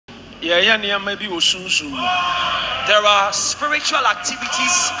There are spiritual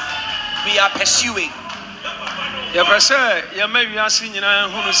activities we are pursuing.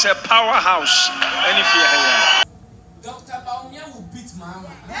 Powerhouse. Dr. Baumia will beat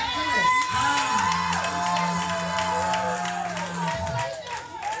Mama.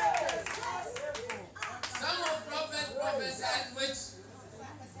 Some of prophets prophesied which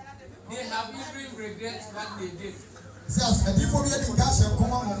they have even regret what they did.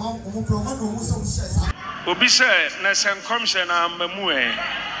 Obi say na senkomse na mamu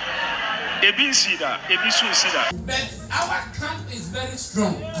But our camp is very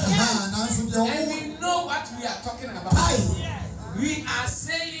strong. And we know what we are talking about. We are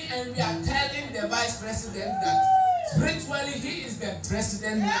saying and we are telling the vice president that spiritually he is the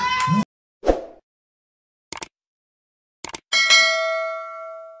president now.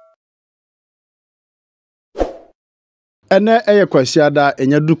 Ene eye kwasiada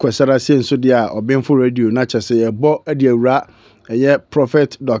enyadu kwasara senso dia Obenfo radio na chese ye bo ade awura eye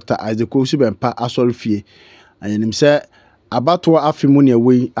prophet Dr. Isaac Osubempa asorefie ayenim se abato afimu ne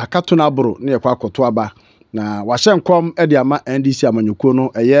wei akato na aboro ne yakwa akoto aba na wahyenkom ade ama NDC amanyuko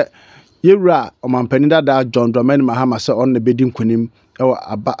no eye yewura omampani dada John Dramani Mahama se on ne bedi nkonim ewo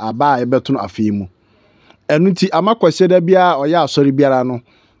aba ebeto no afimu enuti amakwasiada bia oya asori biara no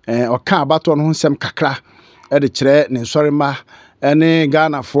oka abato no nsem kakra ede kire ne nsorema ene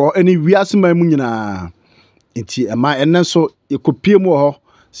Ghana fo ene wiasema mu nyina enti ema enne so ekopie mu ho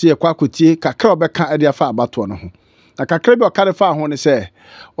se ekwakotie kakra obeka ede afa abato no ho na kakra bi okare fa ho ne se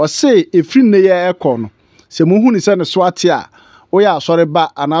o se efri ne ye ekọ no se mu hu ni se ne so ate a o ya asore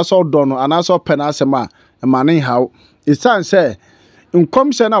ba anaso odo no anaso pena asema ema ne haw isan se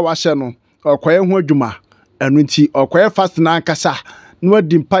nkom se na wahye no okoye ho adwuma enu nti okoye fast na ankasa no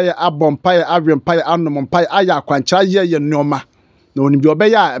adimpaye abompaye awrempaye anomompaye aya akwankyra ye nneoma na oni bi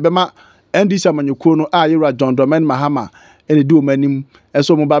obeya ebema NDC amanyuko no ayira John Dramani Mahama ene di omanim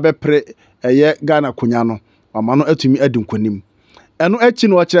eso mo ba bepre eye Ghana kunya no ama no atumi adinkonim eno achi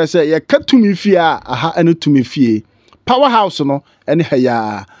no kire se ye katumi fie a aha ene tumi fie powerhouse no ene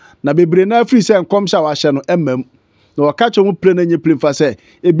haya na bebre na free se nkomsha wa hye no emam na wakacho mu pre na nye plefa se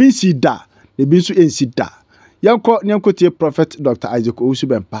ebi si da ebi nso ensi da Yanko tie prophet Dr. Isaac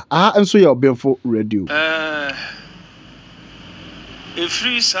Osubempa. Enso ye Obenfo radio.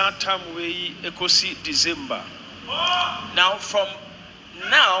 Every time we ekosi December. Now from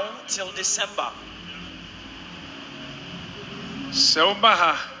now till December. So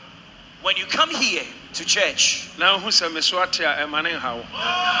when you come here to church, now who say meswatia emanen how?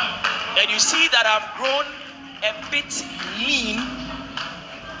 And you see that I've grown a bit lean,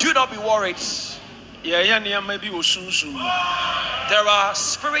 do not be worried. There are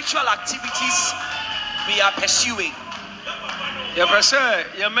spiritual activities we are pursuing.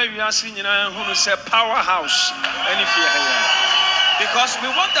 Powerhouse. Because we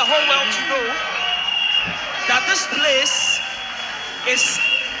want the whole world to know that this place is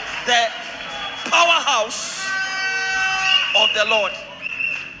the powerhouse of the Lord.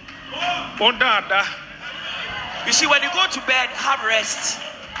 You see, when you go to bed, have rest.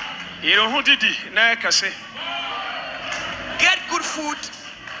 Get good food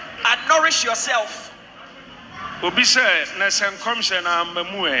and nourish yourself. Somebody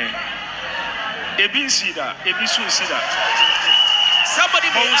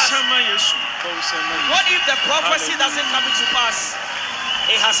may ask, what if the prophecy doesn't come into pass?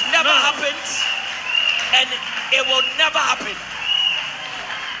 It has never happened and it will never happen.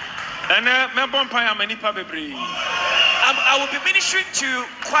 I will be ministering to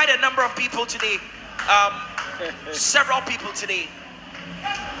quite a number of people today. Several people today.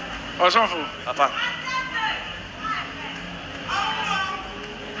 Papa.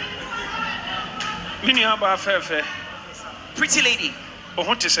 Pretty lady.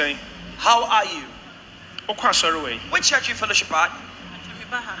 How are you? Which church you fellowship at?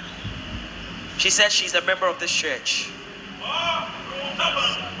 She says she's a member of this church.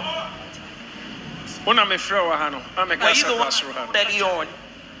 Were you the one early on?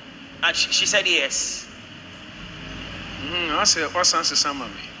 And she said yes. I said, what's answer some of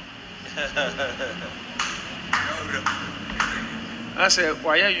me? I said,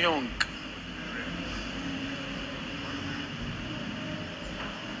 why are you young?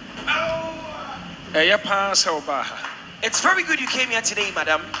 It's very good you came here today,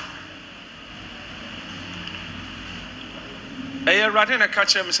 madam. It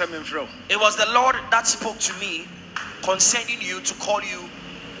was the Lord that spoke to me concerning you to call you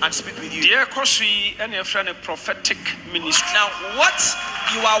and speak with you. Prophetic ministry. Now, what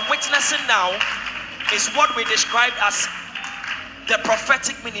you are witnessing now is what we describe as the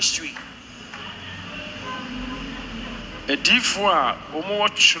prophetic ministry. A D4 omo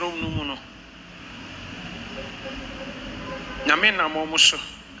chiro no mu no. Nyame na mo so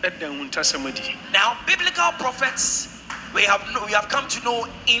edan huntasamadi. Now, biblical prophets, we have come to know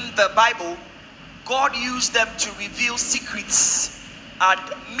in the Bible, God used them to reveal secrets and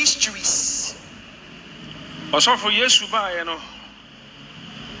mysteries. Also for Yesu ba ye no.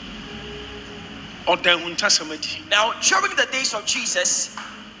 Odan huntasamadi. Now, during the days of Jesus,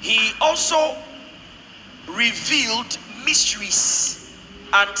 he also revealed mysteries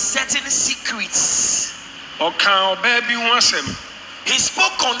and certain secrets. Oka obabi hu asem. He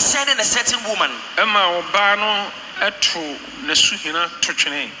spoke concerning a certain woman. Ema oba no eto nesuhina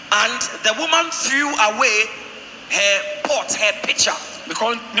totwene. And the woman threw away her pot, her pitcher,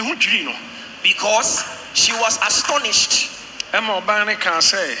 Because ne hu dwiri no. because she was astonished. Ema oba ne ka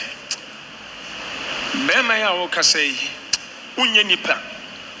say mema ya wo ka say unye nipa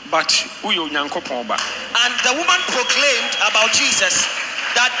but uyo nyankopon ba. And the woman proclaimed about Jesus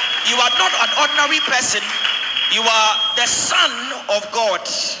that you are not an ordinary person, you are the Son of God.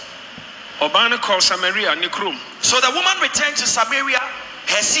 Oba ne call Samaria ne krom. So the woman returned to Samaria,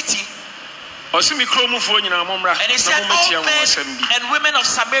 her city, Osimi krom fo nyina momra. and he said, all men and women of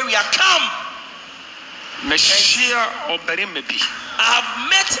Samaria, come. Na shia obarima bi. I have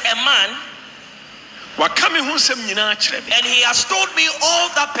met a man, Wakame hu sem nyina kire me. and he has told me all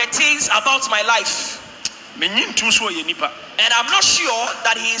that pertains about my life. Menyintum so ye nipa. And I'm not sure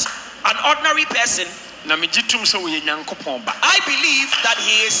that he is an ordinary person. Na megitum so ye nyankopon ba. I believe that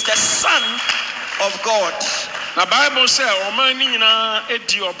he is the Son of God. Na Bible say oman ni nyina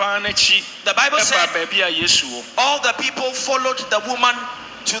edi oba na chi. The Bible Eba said baabi a Yesu wo. all the people followed the woman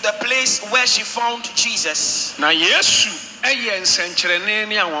to the place where she found Jesus. Na Yesu eye nsenkyerene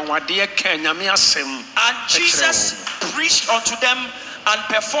ne anwanwade ka nyame asem. And Jesus preached unto them and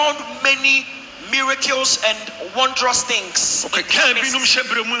performed many miracles and wondrous things. Okay, in kan their midst. binum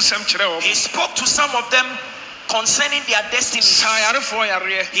hyebre mu nsem kyerɛ wo. He spoke to some of them concerning their destiny. Sayarefo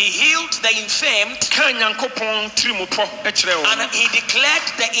yare. He healed the infirmed, Kan nyankopon tirimupo kyerɛ wo. and he declared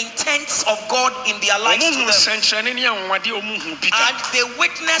the intents of God in their lives to Omu them. nsenkyerene ne anwanwade omu hu bi da. And they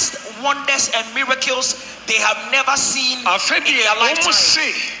witnessed wonders and miracles they have never seen in Afedi their omu lifetime.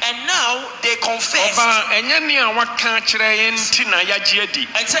 se And now they confess. Oba enye ne a waka kyerɛ ye nti na yagye adi.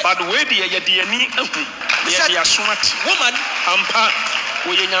 And said- But we de ye de ani ahu. He Ye said, de asomati. woman, Ampa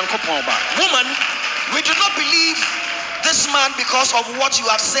wo ye nyankopon ba. woman, we do not believe this man because of what you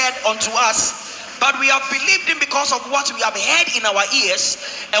have said unto us, but we have believed him because of what we have heard in our ears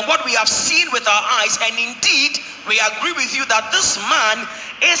and what we have seen with our eyes. And indeed, we agree with you that this man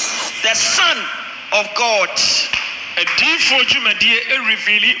is the Son of God. Adifo dwumadie e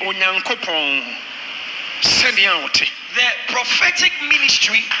reveal onyankopon. Sɛdeɛ a wote. The prophetic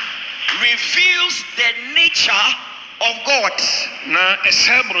ministry reveals the nature of God, Na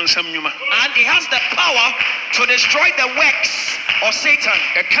esabro nsam nnwuma. and it has the power to destroy the works of Satan.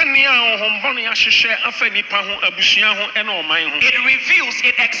 Ɛka ne a honhombɔne ahyehyɛ afa nipa ho abusua ho ɛna ɔman ho. It reveals,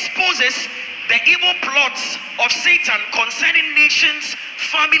 it exposes the evil plots of Satan concerning nations,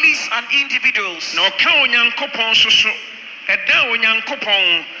 families, and individuals. Na ɔka onyankopɔn soso ɛda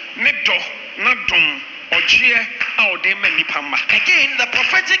onyankopɔn ne dɔ na dom ɔgyeɛ a ɔde ma nipa mma. Again, the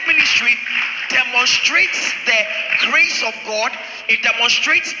prophetic ministry demonstrates the grace of God. It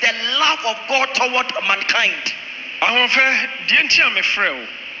demonstrates the love of God toward mankind. Ahofɛ deɛ nti a mefrɛ wo.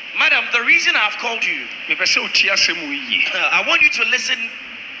 Madam, the reason I've called you, Mepɛ sɛ wotie asɛm wo yie. I want you to listen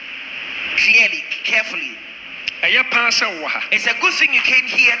clearly, carefully. Ɛyɛ paa sɛ wo wɔ ha. It's a good thing you came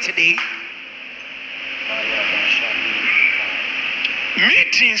here today.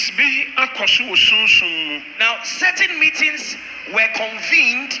 Meetings bi akɔ so wɔ sunsum mu. Now, certain meetings were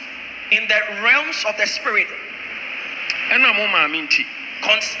convened in the realms of the spirit Ɛna mo maame nti.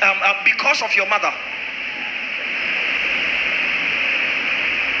 because of your mother.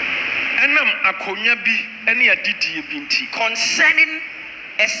 Ɛnam akonnwa bi ne adidie bi nti. Concerning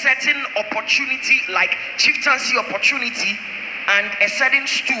a certain opportunity like chieftaincy opportunity and a certain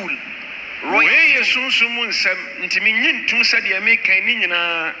stool. Wei yɛ sunsum mu nsɛm nti menyi ntom sɛdeɛ meka ne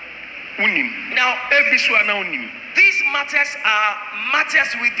nyinaa wonim. Now, Ebi so a na wonim. these matters are matters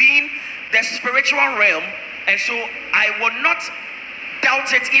within the spiritual realm, and so I will not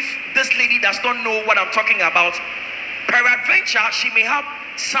doubt it if this lady does not know what I'm talking about. Peradventure, she may have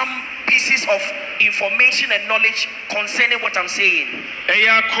some pieces of information and knowledge concerning what I'm saying.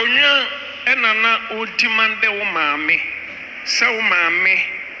 Ɛyɛ akonnwa ɛna na ɔdi man dɛ wo maame. Sɛ wo maame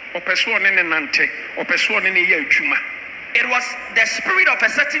ɔpɛ so ɔne ne nante, ɔpɛ so ɔne ne yɛ adwuma. It was the spirit of a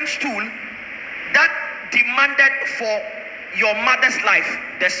certain stool that demanded for your mother's life.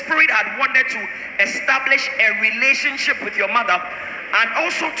 The spirit had wanted to establish a relationship with your mother and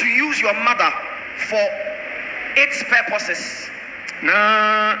also to use your mother for its purposes.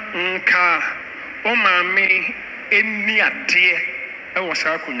 Na nka o maame eni ade e wo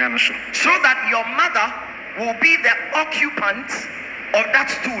sa akunya no so. So that your mother will be the occupant of that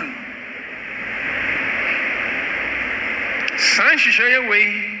stool. San shishoye we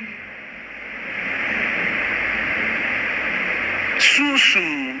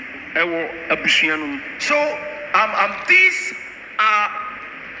susun ewo abusuanum. So these are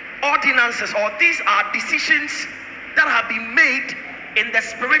ordinances, or these are decisions that have been made in the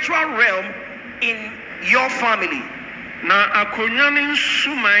spiritual realm in your family. Na akonya ne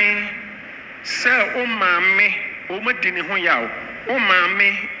nsumai se o maame o madini ho yawo o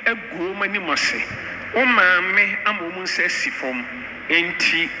maame aguo mani mose o maame amomu se sifom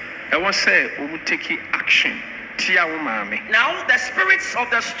enti ewo se o mu take action tia o maame. Now the spirits of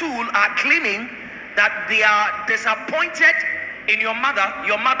the stool are claiming that they are disappointed in your mother.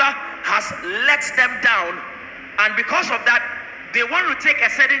 Your mother has let them down, and because of that they want to take a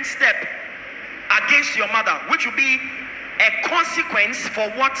certain step against your mother, which will be a consequence for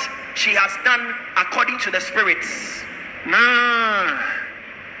what she has done according to the spirits. Na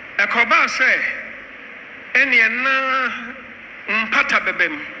ekoba say eni na mpata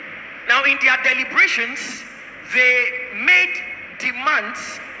bebem. Now in their deliberations they made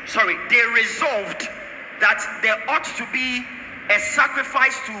demands, they resolved that there ought to be a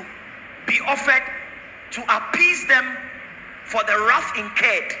sacrifice to be offered to appease them for the wrath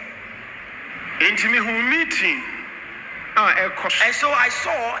incurred. And so I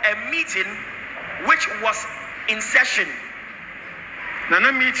saw a meeting which was in session. And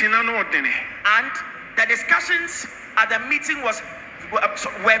the discussions at the meeting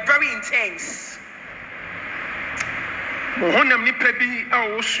were very intense.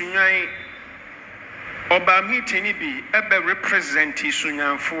 Oba meeting bi ebe represent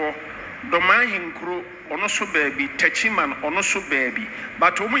sunyanfo domahinkro ono so baby techiman ono so baby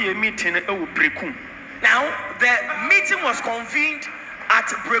but omo ye meeting e wo brekum. Now the meeting was convened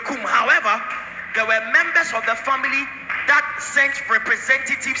at Brekum. However, there were members of the family that sent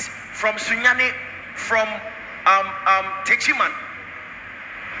representatives from Sunyane, from Techiman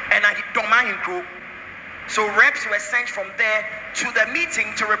and Domahinkro. So reps were sent from there to the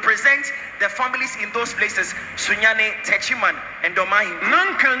meeting to represent the families in those places, Sunyane, Techiman, and Domahinkro.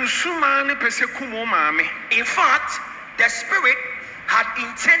 In fact, the spirit had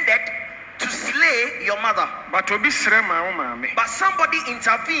intended to slay your mother, but somebody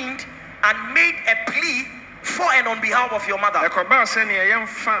intervened and made a plea for and on behalf of your mother.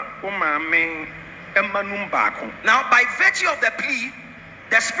 Now, by virtue of the plea,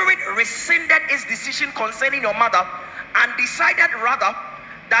 the spirit rescinded its decision concerning your mother and decided rather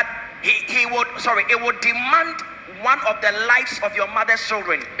that it would demand one of the lives of your mother's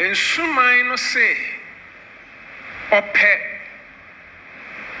children. In Sumaino say, Ope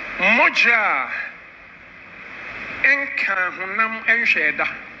Moja Enka Hunam Ensheda.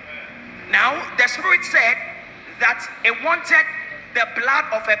 Now the spirit said that it wanted the blood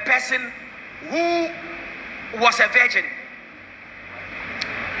of a person who was a virgin.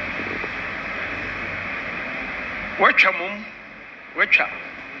 Wecha.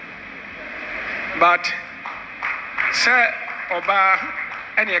 But sir Oba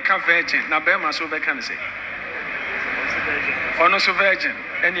any a virgin na bema so can say. Ono so virgin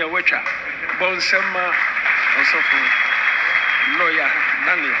any a wecha. Bonsema also for lawyer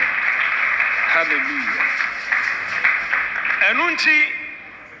Daniel. Hallelujah. Enunti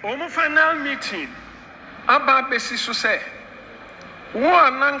omo final meeting aba besi so say wo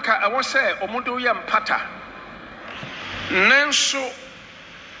ananka I was say omodo yam pata Nanso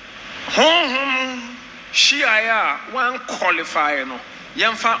hom shiaya one qualifier no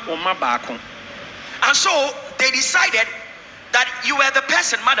yemfa oma baako. And so they decided that you were the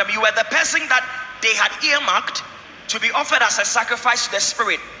person, madam, you were the person that they had earmarked to be offered as a sacrifice to the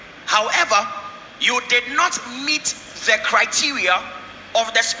spirit. However, you did not meet the criteria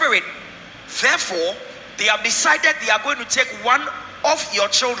of the spirit. Therefore, they have decided they are going to take one of your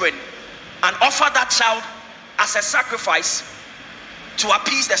children and offer that child as a sacrifice to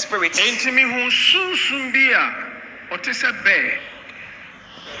appease the spirit. So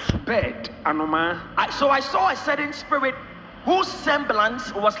I saw a certain spirit whose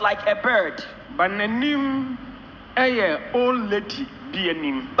semblance was like a bird. But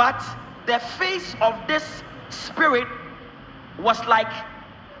the face of this spirit was like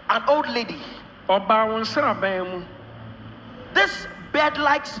an old lady. This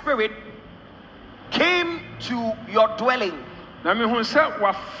bird-like spirit came to your dwelling. Na me hu sɛ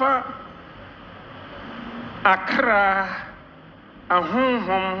wafa akra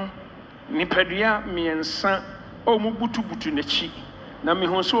ahonhom nipadua miɛnsa ɔmo butubutu n'akyi na me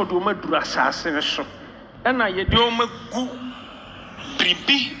hu sɛ ɔde ɔmo aduru asase ne so ɛna yɛde ɔmo gu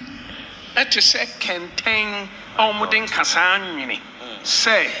biribi ɛte sɛ kɛntɛn a ɔmo de nkasa anwene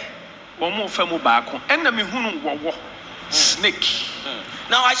sɛ ɔmo fa mu baako ɛna me hu no wɔwɔ snake.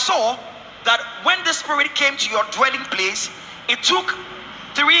 Now I saw that when the spirit came to your dwelling place, it took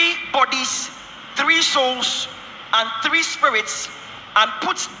 3 bodies, 3 souls, and 3 spirits, and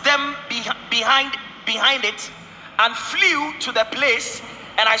put them behind it, and flew to the place.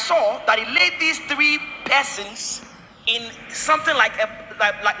 And I saw that it laid these 3 persons in something like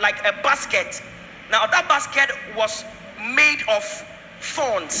a basket. Now that basket was made of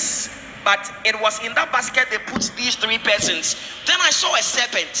thorns, but it was in that basket they put these 3 persons. Then I saw a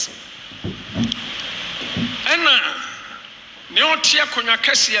serpent. Ɛna ne ɔte akonnwa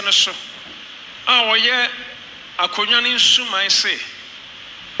kɛseɛ no so a ɔyɛ akonnwa ne nsuman se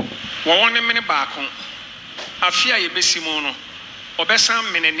wɔwɔ ne mene baako afi a yɛbɛsi mu no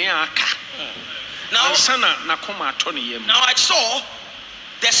ɔbɛsan mene ne aka ansa na n'akoma atɔ ne yam. Now I saw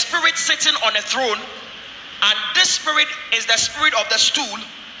the spirit sitting on a throne, and this spirit is the spirit of the stool,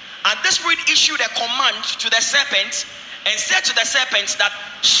 and this spirit issued a command to the serpent and said to the serpent that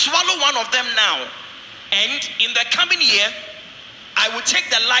swallow one of them now, and in the coming year I will take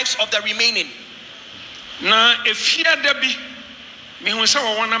the lives of the remaining. Na efia da bi me hu sɛ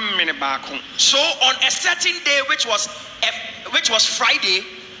wɔwɔ na mene baako. So on a certain day which was Friday,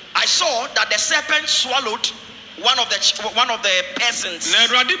 I saw that the serpent swallowed one of the persons. Na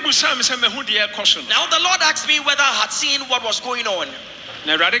Awurade busa me sɛ mehu deɛ ɛkɔ so. Now the Lord asked me whether I had seen what was going on.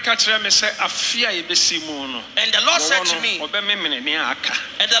 Na Awurade ka kyerɛ me sɛ afi a yɛbɛsi mu no. And the Lord said to me, ɔbɛmemene ne aka.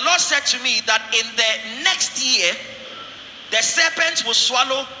 And the Lord said to me that in the next year, the serpent will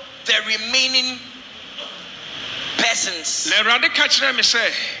swallow the remaining persons. Na Awurade ka kyerɛ me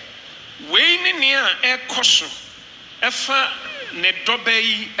sɛ wei ne nea ɛkɔ so ɛfa ne dɔbɛ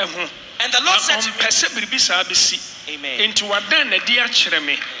yi ɛho. And the Lord said to me, ɔmpɛ sɛ biribi saa bɛsi. Amen. Enti wadan na di akyerɛ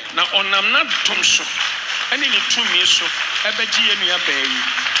me na ɔnam na dom so ɛne ne tumi so ɛbɛgye yɛ nua baa yi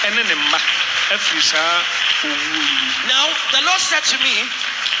ɛne ne mma afiri saa owuo yi. Now the Lord said to me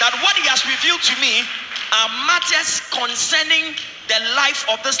that what he has revealed to me are matters concerning the life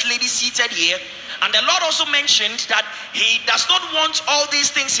of this lady seated here. And the Lord also mentioned that he does not want all these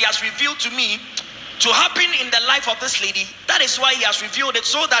things he has revealed to me to happen in the life of this lady. That is why he has revealed it,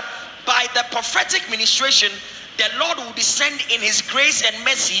 so that by the prophetic ministration, the Lord will descend in his grace and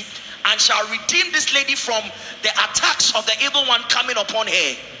mercy and shall redeem this lady from the attacks of the evil one coming upon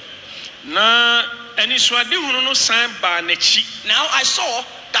her. Na ɛnisuade hunu no san ba n'akyi. Now I saw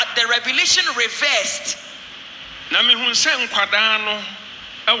that the revelation reversed. Na me hu sɛ nkwadaa no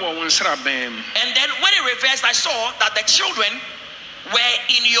ɛwɔ wɔn nsraban mu. And then when it reversed, I saw that the children were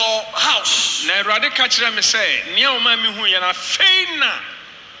in your house. Na Awurade ka kyerɛ me sɛ nea ɔma me hu yɛ na afei na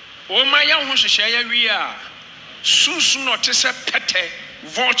ɔma yɛ ho hyehyɛ yɛ wie a sunsun na ɔte sɛ pɛtɛ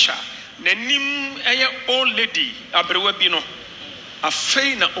vulture n'anim ɛyɛ old lady aberewa bi no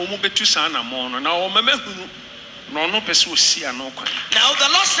afei na ɔmo betu saa na mo no na ɔma mahunu na ɔno pɛ sɛ osi ano kwan. Now the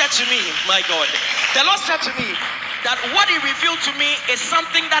Lord said to me, my God, the Lord said to me that what he revealed to me is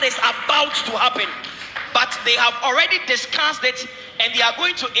something that is about to happen, but they have already discussed it and they are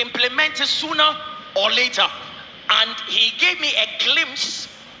going to implement it sooner or later. And he gave me a glimpse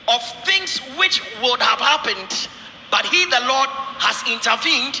of things which would have happened, but he, the Lord, has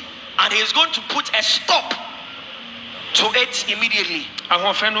intervened and he is going to put a stop to it immediately.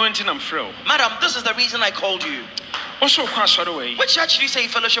 Madam, this is the reason I called you. Also, which church do you say you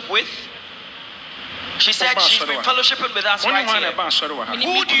fellowship with? She said she's been fellowshipping with us right here.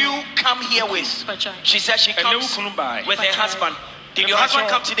 Who do you come here with? She said she comes with her husband. Did your husband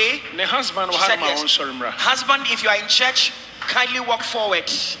come today? The husband she said yes. Husband, if you are in church, kindly walk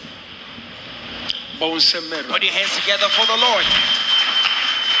forward. Put your hands together for the Lord.